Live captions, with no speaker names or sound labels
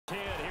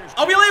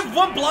Oh, we only have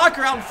one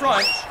blocker out in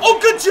front. Oh,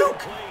 good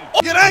juke.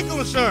 Oh. Get ankle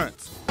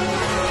insurance.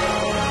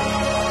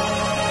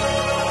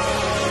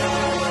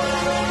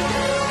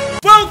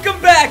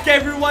 Welcome back,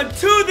 everyone,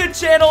 to the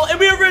channel, and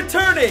we are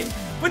returning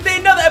with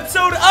another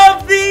episode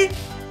of the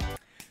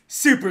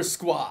Super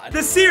Squad,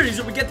 the series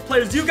where we get the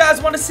players you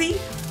guys want to see,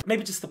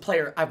 maybe just the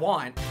player I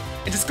want,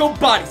 and just go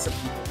body some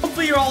people.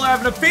 Hopefully you're all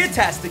having a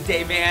fantastic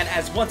day, man,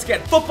 as once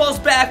again, football's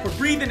back, we're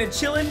breathing and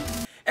chilling,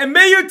 and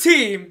may your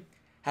team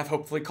have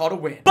hopefully caught a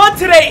win. But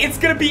today, it's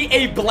gonna be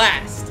a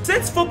blast.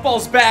 Since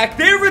football's back,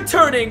 they're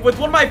returning with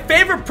one of my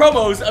favorite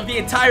promos of the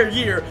entire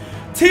year,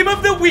 Team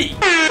of the Week.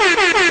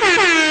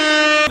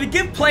 To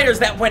give players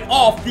that went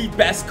off the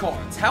best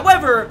cards.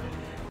 However,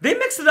 they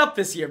mixed it up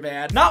this year,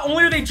 man. Not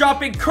only are they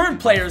dropping current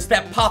players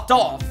that popped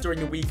off during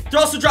the week, they're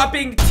also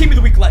dropping Team of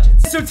the Week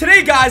legends. So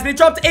today, guys, they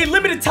dropped a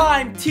limited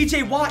time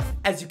TJ Watt,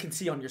 as you can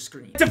see on your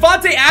screen.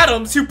 Devontae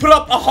Adams, who put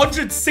up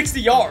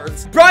 160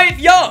 yards. Bryant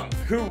Young,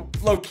 who,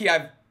 low-key,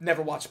 I've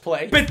never watched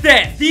play. But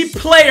then, the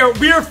player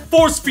we are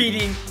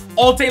force-feeding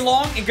all day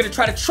long and gonna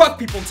try to truck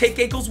people and take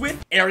ankles with,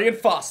 ARIAN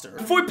Foster.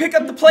 Before we pick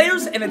up the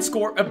players and then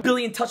score a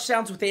billion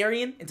touchdowns with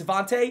ARIAN and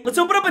Devontae, let's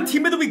open up a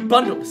Team of the Week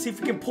bundle to see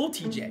if we can pull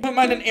TJ. I don't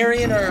mind an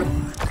ARIAN or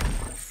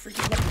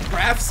freaking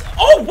graphs.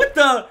 Oh, what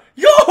the?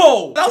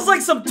 Yo! That was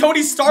like some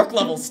Tony Stark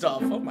level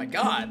stuff. Oh my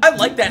god. I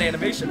like that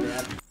animation,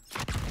 man.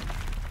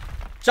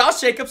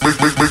 Josh Jacobs. Make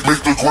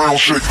the ground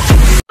shake.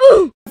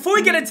 Before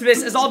we get into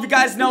this, as all of you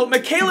guys know,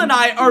 Michaela and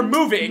I are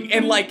moving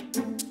and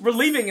we're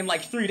leaving in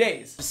like 3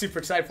 days. I'm super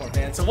excited for it,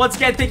 man. So once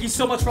again, thank you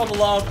so much for all the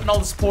love and all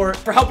the support,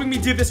 for helping me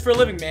do this for a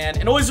living, man.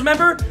 And always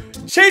remember,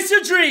 chase your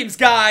dreams,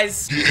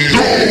 guys.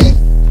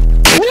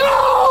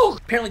 No!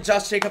 Apparently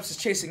Josh Jacobs is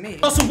chasing me.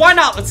 Also, why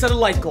not? Let's set a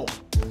like goal.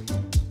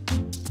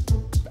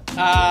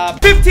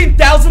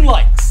 15,000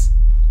 likes.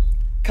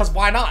 Cause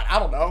why not? I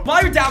don't know.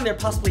 While you're down there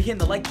possibly hitting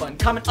the like button,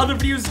 comment other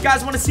videos you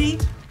guys want to see,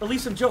 or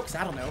leave some jokes.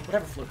 I don't know.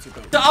 Whatever floats your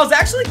boat. So I was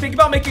actually thinking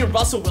about making a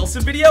Russell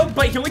Wilson video,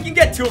 but he only can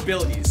get 2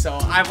 abilities, so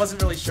I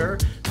wasn't really sure.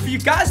 If you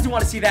guys do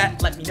want to see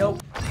that, let me know.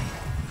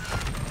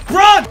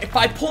 Run! If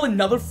I pull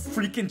another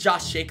freaking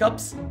Josh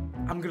Jacobs,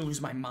 I'm gonna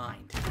lose my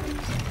mind.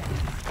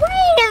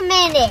 Wait a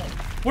minute.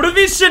 What are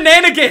these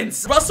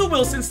shenanigans? Russell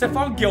Wilson,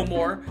 Stephon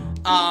Gilmore,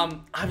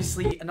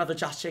 obviously another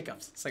Josh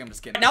Jacobs. It's like I'm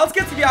just kidding. Now let's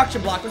get to the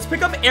auction block. Let's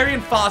pick up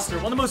ARIAN Foster,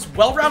 one of the most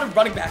well-rounded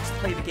running backs to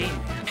play the game.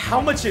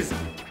 How much is it?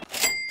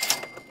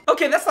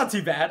 Okay, that's not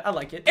too bad. I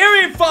like it.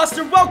 ARIAN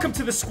Foster, welcome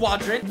to the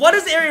squadron. What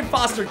does ARIAN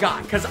Foster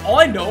got? Because all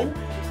I know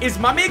is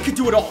my man could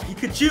do it all. He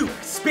could juke,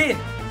 spin,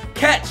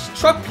 catch,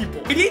 truck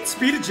people. 88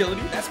 speed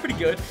agility, that's pretty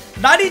good.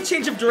 90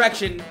 change of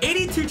direction,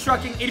 82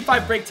 trucking,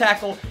 85 break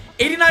tackle,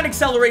 89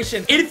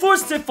 acceleration, 84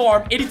 stiff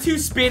arm, 82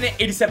 spin,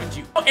 87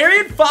 juke.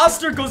 ARIAN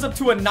Foster goes up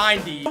to a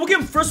 90. We'll give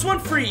him first one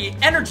free,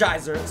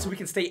 Energizer, so we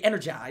can stay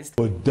energized.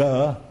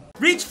 Duh.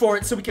 Reach for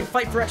it so we can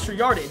fight for extra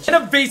yardage. And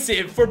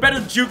evasive for better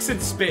jukes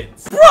and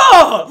spins.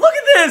 Bro, look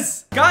at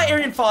this. Got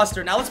ARIAN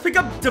Foster. Now let's pick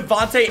up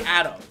Devontae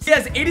Adams. He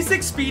has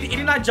 86 speed,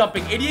 89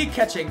 jumping, 88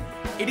 catching,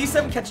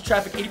 87 catch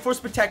traffic, 84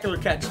 spectacular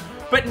catch,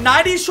 but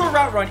 90 short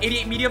route run,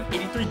 88 medium,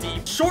 83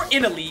 deep, short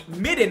in elite,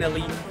 mid in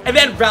elite, and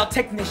then route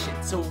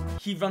technician. So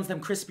he runs them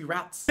crispy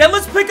routes. Then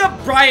let's pick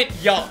up Bryant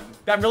Young.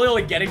 That I'm really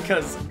only getting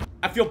because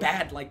I feel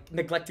bad, like,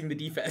 neglecting the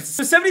defense.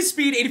 So 70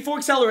 speed, 84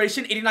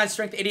 acceleration, 89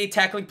 strength, 88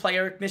 tackling,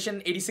 player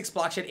ignition, 86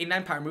 block shed,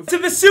 89 power move. To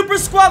the Super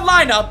Squad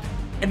lineup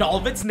and all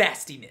of its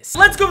nastiness.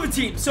 Let's go to the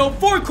team. So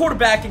for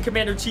quarterback and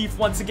commander-in-chief,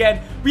 once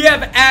again, we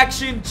have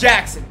Action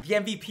Jackson, the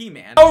MVP,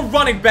 man. Our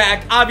running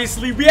back,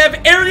 obviously, we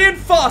have ARIAN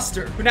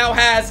Foster, who now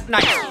has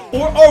 90.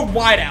 Or our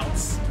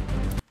wideouts.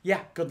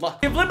 Yeah, good luck.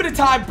 We have limited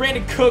time,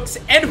 Brandon Cooks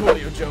and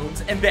Julio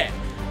Jones, and then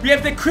we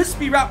have the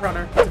crispy route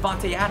runner,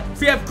 Devontae Adams.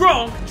 We have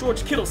Gronk,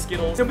 George Kittle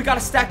Skittles. Then we got a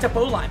stacked up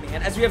O-line,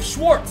 man, as we have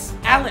Schwartz,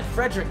 Allen,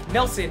 Frederick,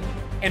 Nelson,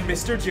 and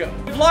Mr. Joe.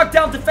 We've locked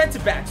down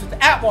defensive backs with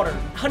Atwater,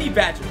 Honey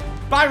Badger,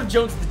 Byron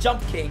Jones, the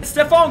Jump King,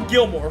 Stephon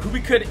Gilmore, who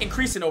we could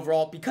increase in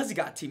overall because he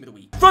got Team of the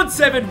Week. Front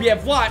 7, we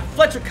have Watt,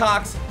 Fletcher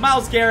Cox,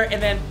 Myles Garrett,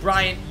 and then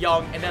Bryant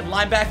Young. And then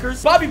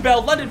linebackers, Bobby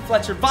Bell, London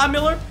Fletcher, Von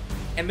Miller,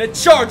 and the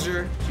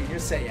Charger, Junior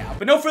Seau.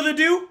 But no further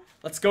ado,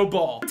 let's go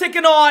ball. We're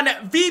taking on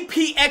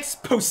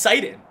VPX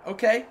Poseidon,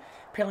 okay?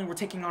 Apparently we're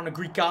taking on a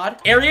Greek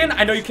god. ARIAN,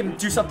 I know you can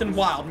do something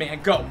wild,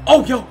 man. Go.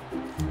 Oh, yo.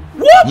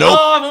 Whoop! Nope.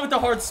 Oh, I went with the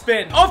hard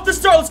spin. Off the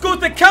start, let's go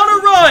with the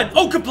counter run.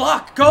 Oh, good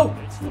block. Go.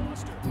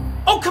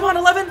 Oh, come on,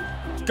 11.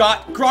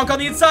 Got Gronk on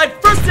the inside.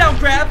 First down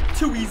grab.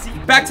 Too easy.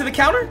 Back to the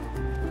counter.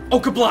 Oh,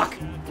 good block.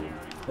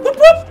 Whoop,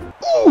 whoop.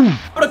 Ooh.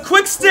 What a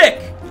quick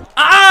stick.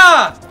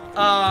 Ah!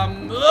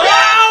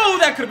 Oh,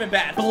 that could have been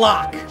bad.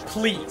 Block,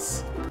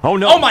 please. Oh,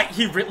 no. Oh, my.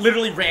 He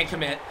literally ran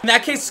commit. In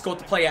that case, let's go with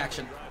the play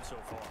action.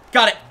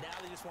 Got it.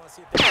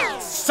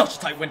 Such a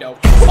tight window.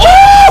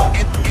 Oh!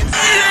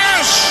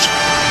 Yes!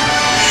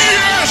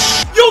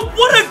 Yes! Yo,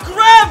 what a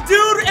grab,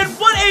 dude! And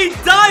what a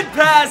dive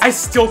pass! I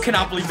still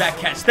cannot believe that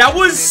catch. That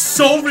was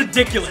so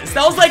ridiculous.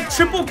 That was like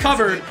triple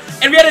covered,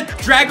 and we had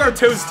to drag our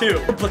toes too.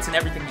 We're blitzing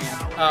everything,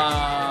 man.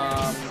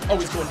 Oh,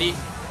 he's going deep.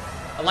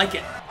 I like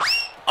it.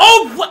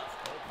 Oh, what?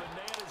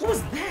 What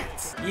was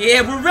that?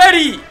 Yeah, we're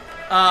ready.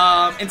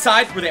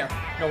 Inside. We're there.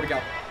 Nowhere to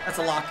go. That's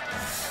a lock.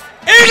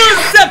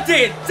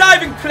 Intercepted!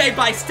 Diving play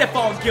by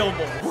Stephon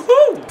Gilmore.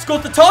 Woohoo! Let's go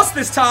with the toss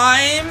this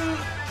time.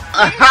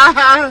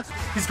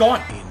 He's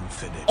gone.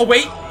 Oh,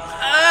 wait.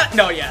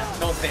 No, yeah.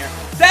 No one's there.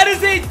 That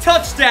is a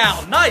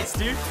touchdown. Nice,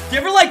 dude. Do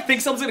you ever, like,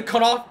 think someone's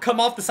gonna come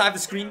off the side of the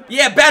screen?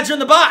 Yeah, Badger in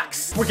the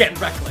box. We're getting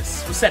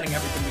reckless. We're sending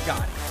everything we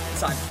got.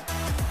 Inside.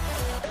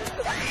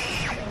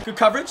 Good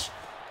coverage.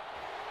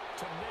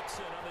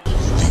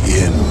 The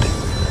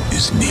end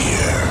is near.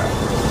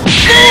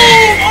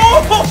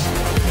 Oh!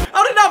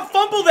 How did I not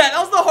fumble that?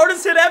 That was the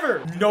hardest hit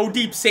ever. No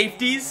deep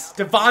safeties.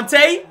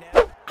 Devontae.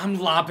 I'm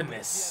lobbing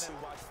this.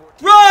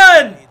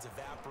 Run!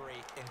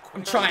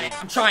 I'm trying it.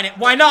 I'm trying it.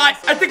 Why not?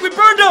 I think we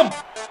burned him.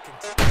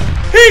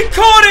 He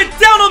caught it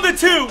down on the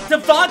 2.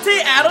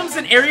 Devontae Adams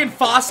and Arian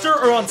Foster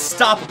are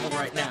unstoppable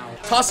right now.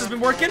 Toss has been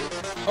working.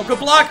 Oh, good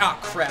block. Oh,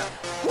 crap.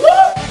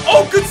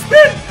 Oh, good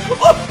spin.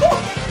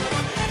 Oh.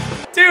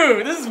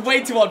 Dude, this is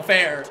way too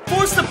unfair.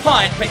 Force the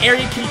punt, but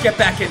Arian, can you get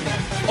back in there?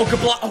 Oh, good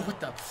block. Oh, what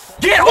the?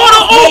 Get what?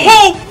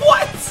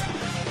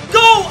 Go!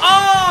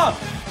 Ah!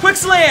 Quick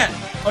slant.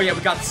 Oh, yeah,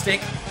 we got the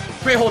stick.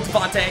 Great hold,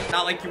 Devontae.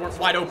 Not like you weren't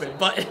wide open,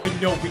 but I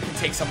know we can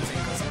take someone's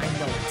ankles. I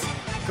know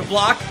it. Good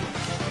block.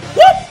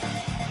 Whoop!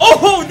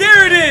 Oh,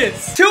 there it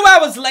is! 2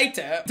 hours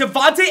later,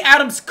 Devontae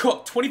Adams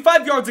cooked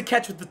 25 yards a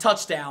catch with the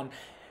touchdown.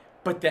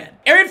 But then,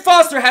 Arian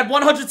Foster had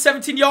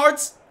 117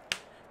 yards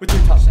with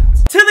 3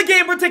 touchdowns. To the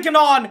game, we're taking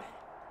on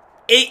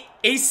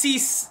AC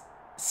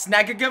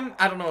Snagagum.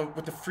 I don't know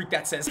what the freak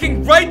that says.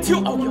 Getting right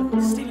to... Oh, yo,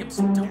 the stadium's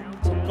dope.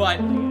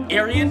 But,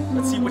 Arian,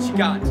 let's see what you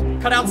got.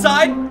 Cut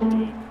outside.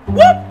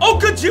 Whoop! Oh,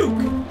 good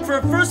juke. For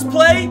a first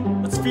play,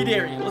 let's feed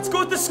Arian. Let's go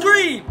with the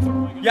screen.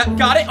 Yeah,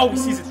 got it. Oh, he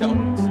sees it, though.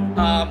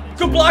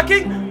 Good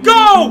blocking.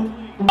 Go!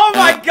 Oh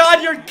my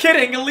god, you're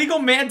kidding. Illegal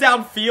man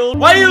downfield.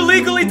 Why are you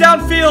legally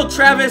downfield,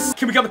 Travis?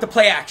 Can we come with the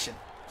play action?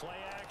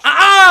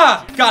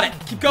 Got it.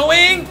 Keep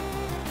going.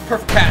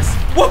 Perfect pass.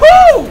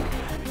 Woohoo!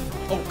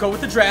 Oh, go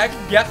with the drag.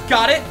 Yep,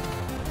 got it.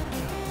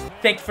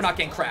 Thank you for not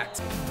getting cracked.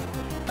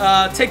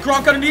 Take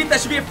Gronk underneath. That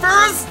should be a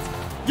first.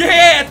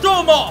 Yeah,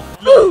 throw him off.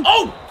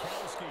 Oh!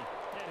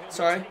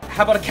 Sorry.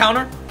 How about a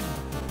counter?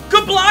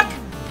 Good block.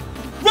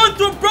 Run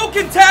through a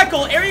broken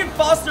tackle. Arian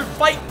Foster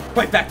fight.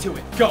 Right back to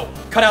it. Go.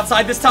 Cut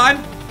outside this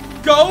time.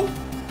 Go.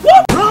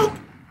 Whoop! Broke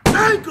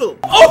ankle.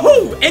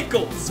 Oh,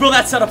 ankles. Will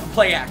that set up a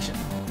play action?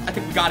 I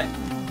think we got it.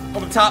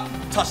 Over the top.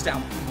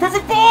 Touchdown.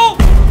 Perfect ball.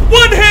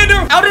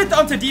 One-hander. Out it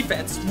onto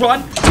defense.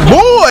 Run.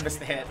 Boy. Missed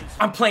the hit.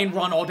 I'm playing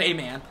run all day,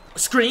 man.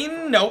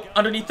 Screen. No.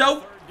 Underneath,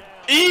 though.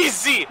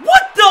 Easy.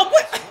 What the?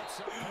 What?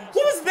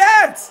 What was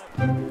that?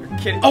 You're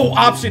kidding. Oh,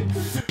 option.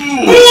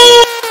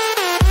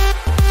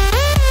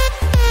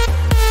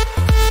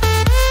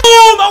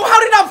 Oh, how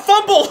did I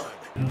fumble?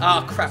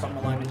 Oh, crap, I'm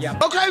alignment, yeah.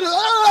 Okay.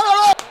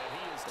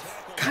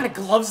 What kind of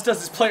gloves does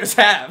his players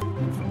have?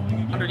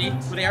 Underneath,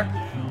 over there.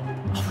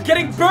 Oh, we're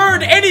getting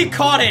burned, and he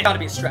caught it. Gotta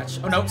be a stretch.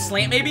 Oh, no,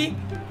 slant, maybe?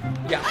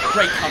 Yeah,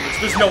 great coverage.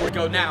 There's nowhere to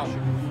go now.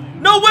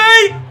 No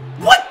way!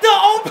 What the?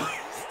 Oh,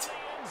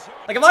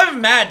 like, I'm not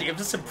even mad, dude. I'm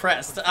just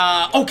impressed.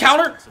 Oh,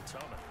 counter.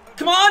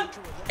 Come on.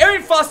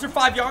 Arian Foster,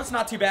 5 yards.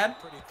 Not too bad.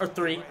 Or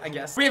 3, I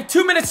guess. We have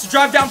 2 minutes to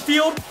drive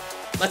downfield.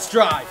 Let's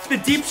drive. The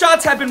deep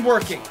shots have been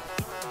working.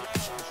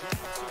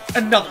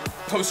 Another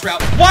post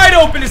route. Wide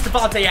open is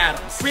Devontae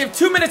Adams. We have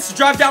 2 minutes to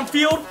drive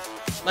downfield.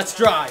 Let's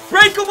drive.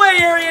 Break away,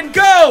 Arian.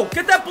 Go.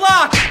 Get that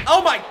block.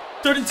 Oh, my.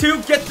 3rd and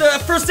 2. Get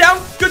the first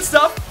down. Good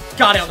stuff.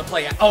 Got it on the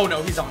play. Oh,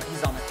 no. He's on it.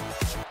 He's on it.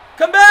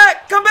 Come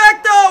back. Come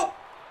back, though.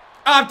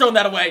 I'm throwing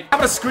that away. How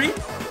about a screen?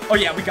 Oh,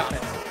 yeah. We got it.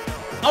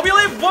 Oh, we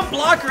only have 1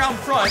 blocker out in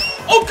front.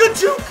 Oh, good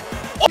juke.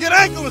 Oh. Get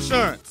ankle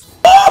insurance.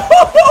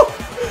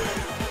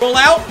 Oh. Roll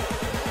out.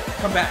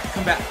 Come back.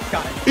 Come back.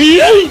 Got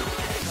it.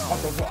 On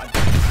the run.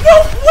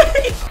 No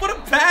way! What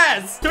a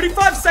pass!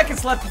 35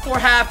 seconds left before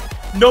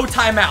half. No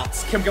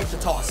timeouts. Can we go with the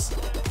toss?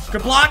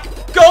 Good block.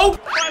 Go!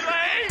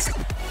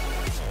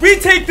 We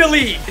take the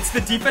lead. It's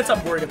the defense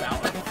I'm worried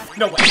about.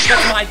 No way.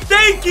 That's mine.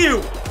 Thank you!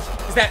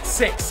 Is that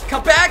 6?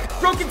 Cut back.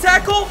 Broken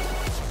tackle.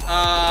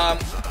 Oh,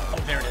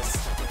 there it is.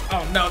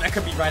 Oh, no. That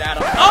could be right at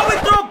him. Oh, we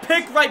throw a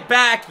pick right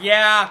back.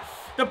 Yeah.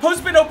 The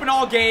post's been open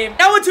all game.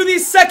 Now into the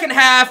second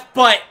half,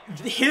 but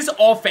his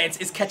offense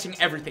is catching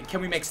everything. Can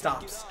we make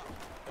stops?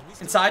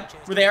 Inside.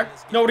 We're there.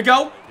 Nowhere to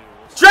go.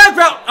 Drag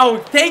route. Oh,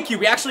 thank you.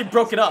 We actually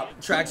broke it up.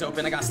 Drag's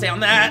open. I gotta stay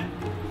on that.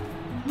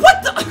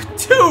 What the?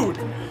 Dude.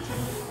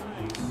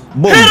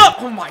 Boom. Hit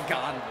up. Oh, my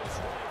God.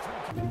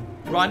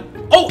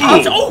 Run. Oh,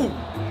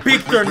 oh.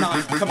 Big 3rd and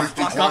 9. Come on.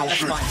 Block up.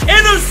 That's mine.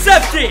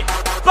 Intercepted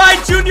by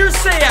Junior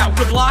Seau.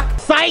 Good block.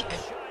 Psych!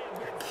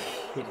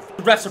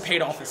 The refs are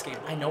paid off this game.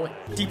 I know it.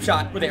 Deep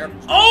shot. We're there.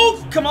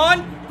 Oh, come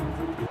on.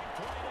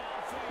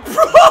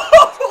 Bro.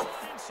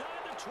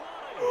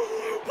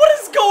 What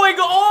is going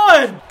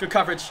on? Good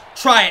coverage.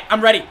 Try it.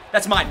 I'm ready.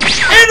 That's mine.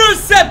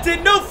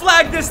 Intercepted. No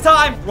flag this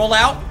time. Roll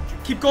out.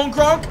 Keep going,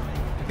 Gronk.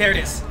 There it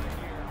is.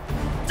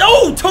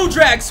 Oh, toe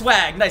drag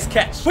swag. Nice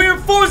catch. We're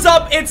 4's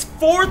up. It's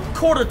 4th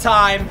quarter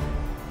time.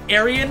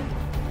 Arian,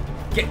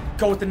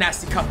 go with the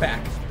nasty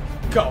cutback.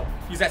 Go.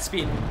 Use that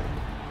speed.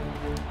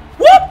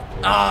 Whoop!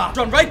 Ah,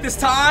 run right this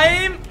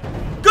time.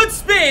 Good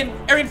spin.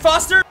 Arian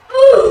Foster.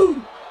 Ooh.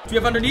 Do we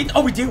have underneath?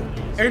 Oh, we do.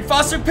 Arian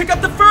Foster, pick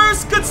up the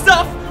first. Good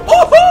stuff.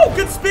 Oh,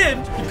 good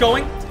spin. Keep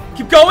going.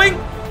 Keep going.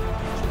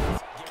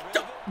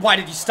 Why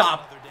did you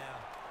stop?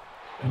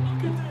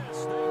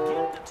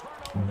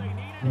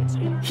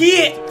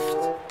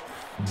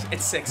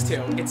 It's 6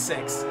 too. It's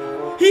 6.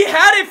 He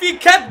had it if he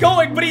kept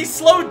going, but he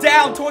slowed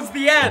down towards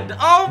the end.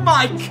 Oh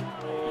my.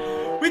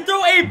 We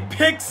throw a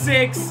pick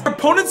 6. Our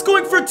opponent's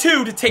going for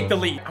 2 to take the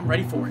lead. I'm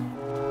ready for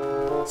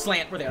it.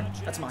 Slant, we're there.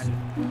 That's mine.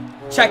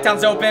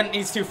 Checkdown's open.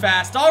 He's too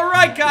fast. All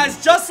right,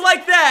 guys, just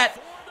like that.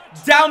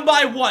 Down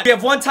by 1. We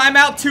have 1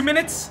 timeout, 2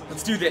 minutes.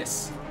 Let's do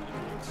this.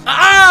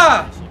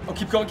 Ah! Oh,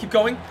 keep going, keep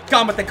going.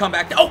 Gone with the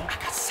comeback. Oh,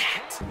 I got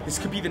sacked. This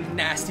could be the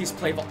nastiest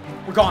play.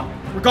 We're gone.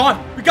 We're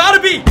gone. We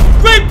gotta be.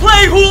 Great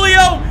play,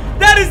 Julio.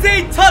 That is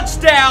a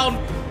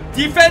touchdown.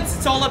 Defense,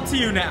 it's all up to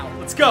you now.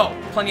 Let's go.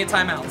 Plenty of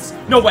timeouts.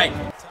 No way.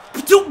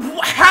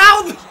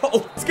 How?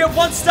 Oh, let's get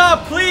 1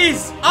 stop,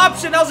 please.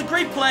 Option. That was a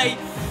great play.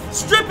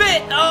 Strip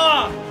it.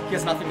 Ah. He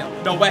has nothing,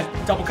 though. No way.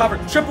 Double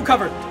covered. Triple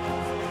covered.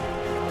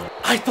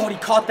 I thought he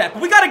caught that,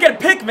 but we gotta get a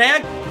pick,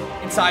 man.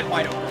 Inside,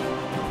 wide open.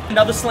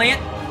 Another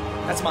slant.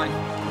 That's mine.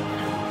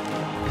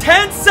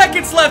 10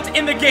 seconds left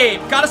in the game.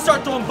 Gotta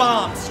start throwing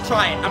bombs.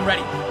 Try it. I'm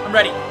ready. I'm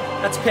ready.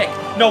 That's pick.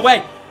 No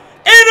way.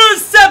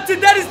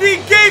 Intercepted. That is the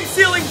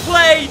game-sealing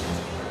play.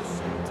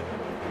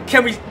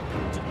 Can we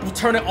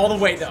turn it all the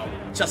way, though,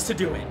 just to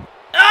do it?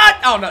 Ah!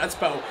 Oh, no, that's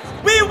Bo.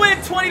 We win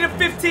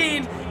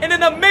 20-15 in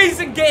an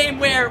amazing game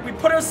where we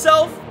put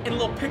ourselves in a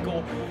little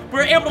pickle.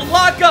 We're able to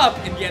lock up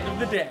in the end of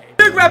the day.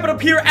 Big wrap it up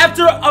here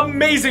after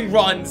amazing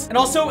runs and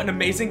also an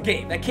amazing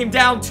game that came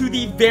down to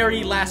the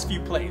very last few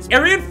plays.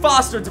 Arian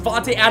Foster,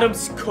 Devontae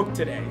Adams cooked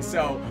today.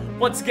 So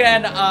once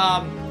again,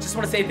 just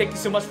want to say thank you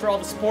so much for all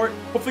the support.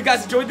 Hopefully you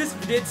guys enjoyed this.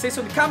 If you did, say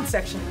so in the comment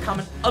section.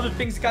 Comment other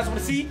things you guys want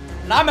to see.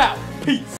 And I'm out. Peace.